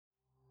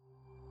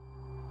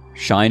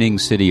Shining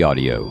City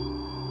Audio,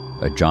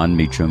 a Jon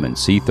Meacham and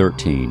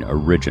C13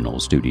 original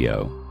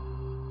studio.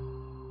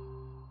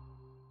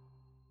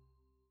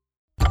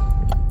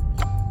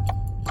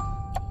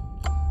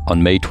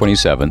 On May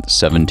 27,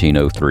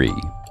 1703,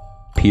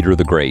 Peter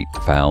the Great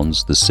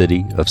founds the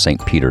city of St.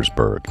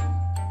 Petersburg.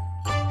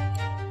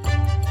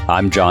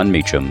 I'm Jon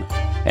Meacham,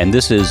 and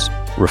this is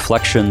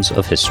Reflections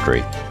of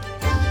History.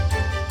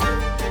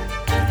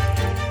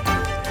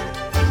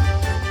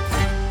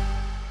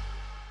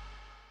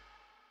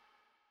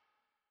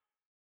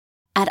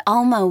 At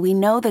Alma, we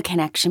know the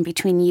connection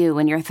between you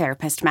and your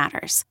therapist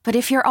matters. But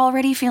if you're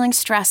already feeling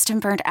stressed and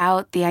burnt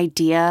out, the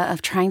idea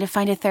of trying to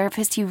find a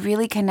therapist you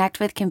really connect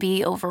with can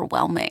be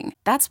overwhelming.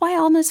 That's why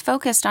Alma's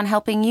focused on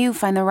helping you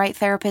find the right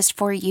therapist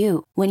for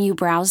you. When you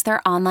browse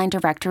their online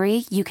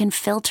directory, you can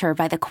filter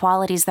by the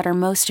qualities that are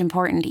most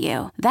important to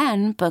you.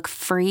 Then book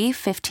free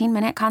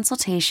 15-minute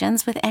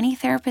consultations with any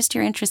therapist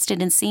you're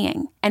interested in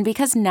seeing. And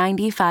because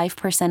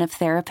 95% of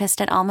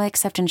therapists at Alma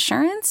accept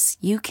insurance,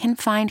 you can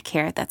find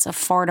care that's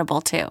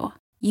affordable too.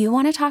 You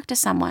want to talk to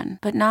someone,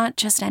 but not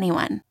just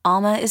anyone.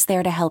 Alma is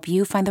there to help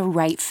you find the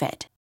right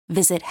fit.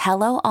 Visit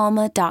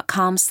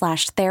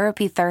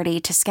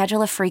helloalma.com/therapy30 to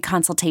schedule a free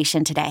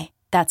consultation today.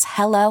 That's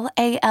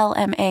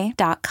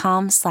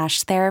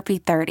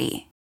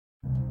helloalma.com/therapy30.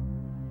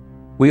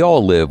 We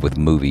all live with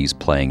movies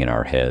playing in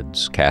our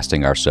heads,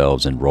 casting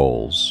ourselves in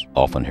roles,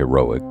 often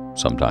heroic,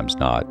 sometimes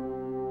not,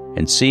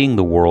 and seeing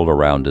the world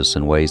around us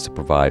in ways that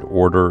provide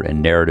order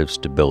and narrative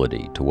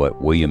stability to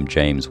what William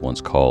James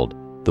once called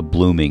the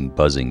blooming,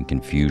 buzzing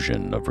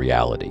confusion of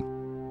reality.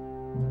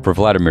 For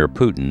Vladimir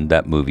Putin,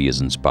 that movie is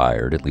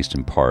inspired, at least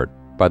in part,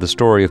 by the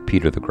story of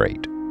Peter the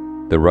Great,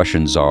 the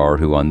Russian Tsar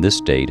who on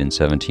this date in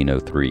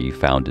 1703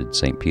 founded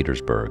St.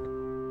 Petersburg.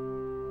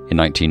 In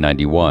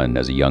 1991,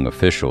 as a young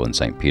official in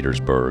St.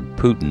 Petersburg,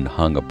 Putin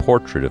hung a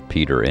portrait of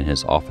Peter in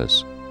his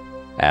office.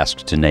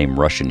 Asked to name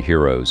Russian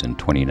heroes in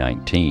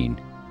 2019,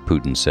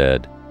 Putin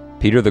said,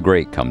 "Peter the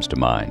Great comes to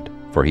mind,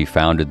 for he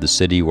founded the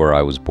city where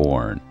I was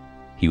born.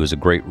 He was a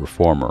great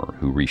reformer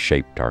who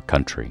reshaped our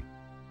country."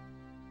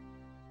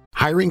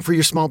 Hiring for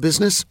your small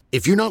business?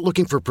 If you're not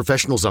looking for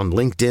professionals on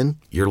LinkedIn,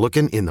 you're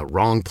looking in the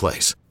wrong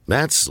place.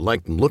 That's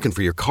like looking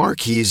for your car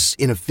keys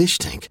in a fish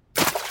tank.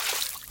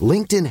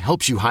 LinkedIn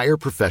helps you hire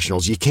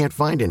professionals you can't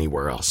find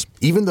anywhere else,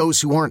 even those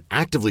who aren't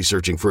actively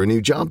searching for a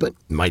new job but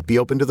might be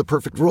open to the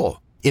perfect role.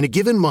 In a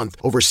given month,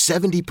 over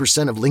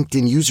 70% of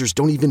LinkedIn users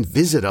don't even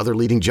visit other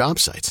leading job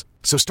sites.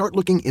 So start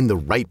looking in the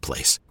right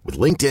place. With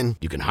LinkedIn,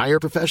 you can hire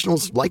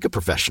professionals like a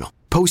professional.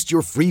 Post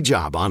your free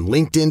job on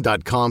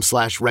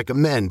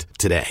linkedin.com/recommend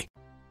today.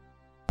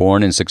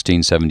 Born in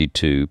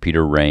 1672,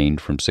 Peter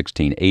reigned from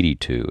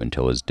 1682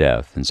 until his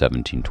death in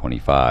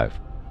 1725.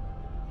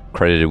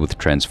 Credited with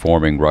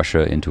transforming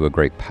Russia into a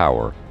great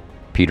power,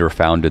 Peter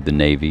founded the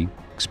navy,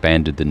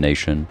 expanded the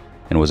nation,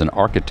 and was an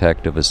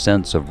architect of a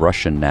sense of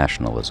Russian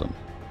nationalism,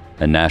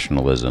 a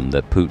nationalism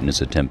that Putin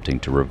is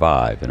attempting to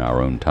revive in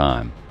our own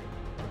time.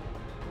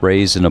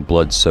 Raised in a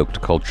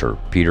blood-soaked culture,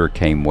 Peter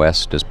came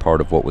west as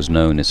part of what was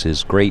known as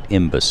his Great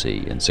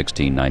Embassy in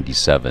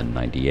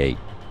 1697-98.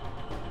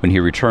 When he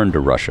returned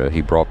to Russia,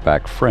 he brought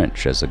back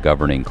French as a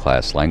governing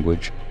class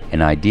language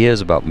and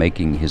ideas about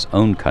making his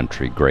own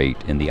country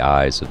great in the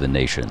eyes of the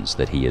nations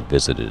that he had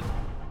visited.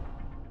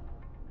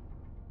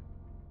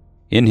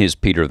 In his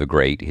Peter the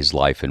Great, His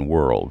Life and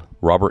World,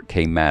 Robert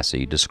K.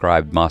 Massey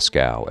described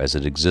Moscow as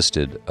it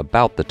existed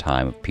about the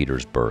time of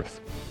Peter's birth.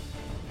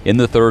 In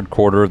the third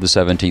quarter of the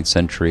 17th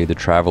century, the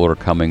traveler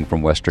coming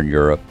from Western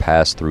Europe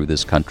passed through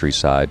this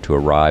countryside to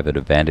arrive at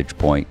a vantage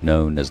point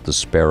known as the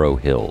Sparrow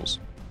Hills.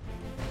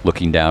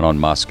 Looking down on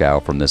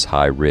Moscow from this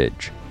high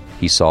ridge,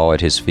 he saw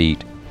at his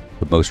feet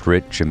the most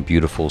rich and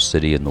beautiful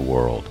city in the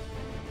world.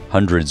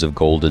 Hundreds of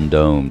golden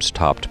domes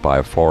topped by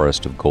a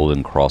forest of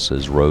golden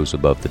crosses rose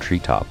above the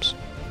treetops.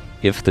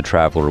 If the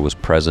traveler was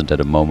present at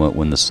a moment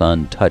when the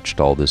sun touched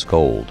all this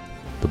gold,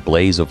 the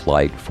blaze of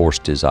light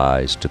forced his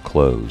eyes to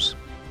close.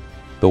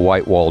 The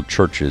white-walled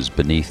churches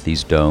beneath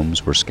these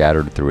domes were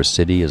scattered through a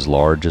city as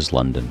large as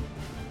London.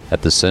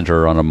 At the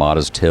center on a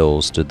modest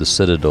hill stood the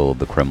citadel of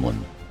the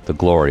Kremlin, the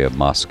glory of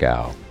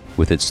Moscow,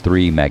 with its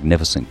 3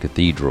 magnificent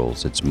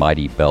cathedrals, its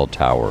mighty bell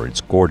tower,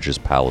 its gorgeous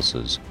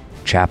palaces,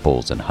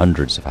 chapels, and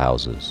hundreds of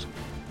houses.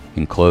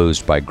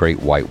 Enclosed by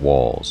great white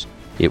walls,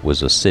 it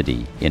was a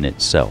city in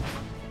itself.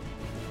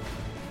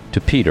 To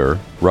Peter,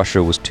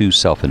 Russia was too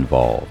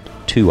self-involved,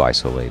 too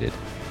isolated,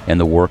 and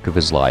the work of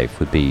his life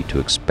would be to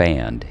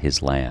expand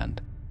his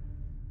land.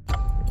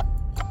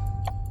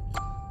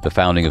 The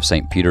founding of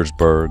St.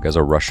 Petersburg as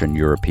a Russian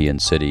European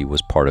city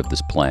was part of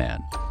this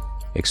plan.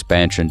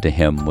 Expansion to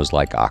him was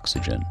like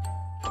oxygen,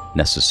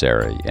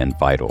 necessary and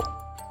vital.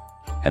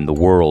 And the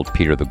world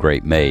Peter the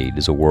Great made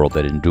is a world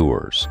that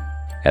endures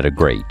at a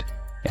great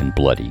and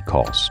bloody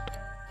cost.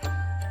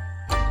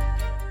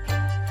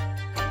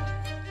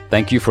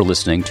 Thank you for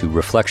listening to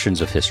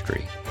Reflections of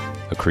History,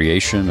 a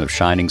creation of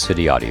Shining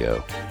City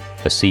Audio,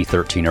 a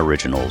C13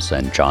 Originals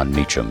and Jon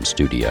Meacham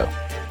studio.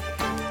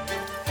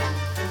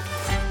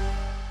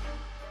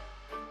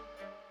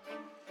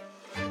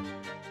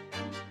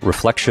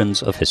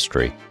 Reflections of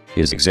History,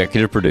 is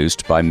executive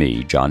produced by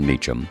me, John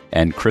Meacham,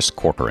 and Chris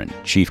Corcoran,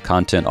 Chief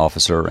Content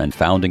Officer and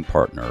founding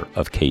partner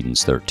of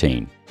Cadence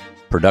 13.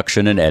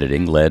 Production and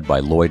editing led by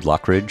Lloyd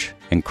Lockridge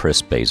and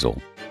Chris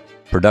Basil.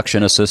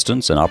 Production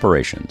assistance and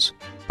operations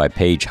by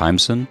Paige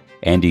Heimson,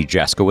 Andy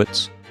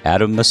Jaskowitz,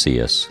 Adam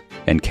Macias,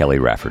 and Kelly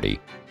Rafferty.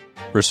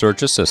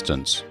 Research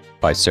assistance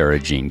by Sarah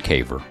Jean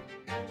Caver.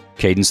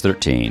 Cadence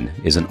 13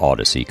 is an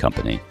Odyssey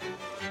company.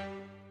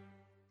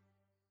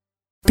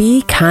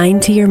 Be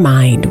kind to your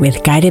mind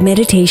with guided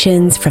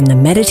meditations from the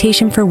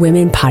Meditation for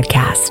Women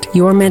podcast.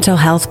 Your mental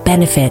health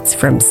benefits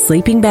from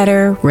sleeping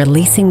better,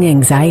 releasing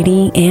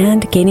anxiety,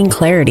 and gaining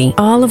clarity,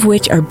 all of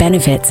which are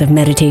benefits of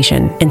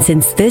meditation. And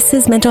since this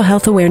is Mental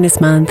Health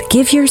Awareness Month,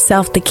 give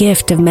yourself the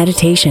gift of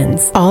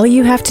meditations. All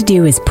you have to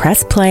do is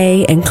press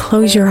play and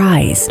close your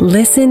eyes.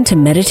 Listen to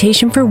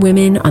Meditation for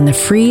Women on the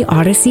free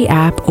Odyssey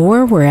app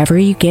or wherever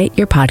you get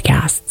your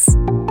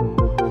podcasts.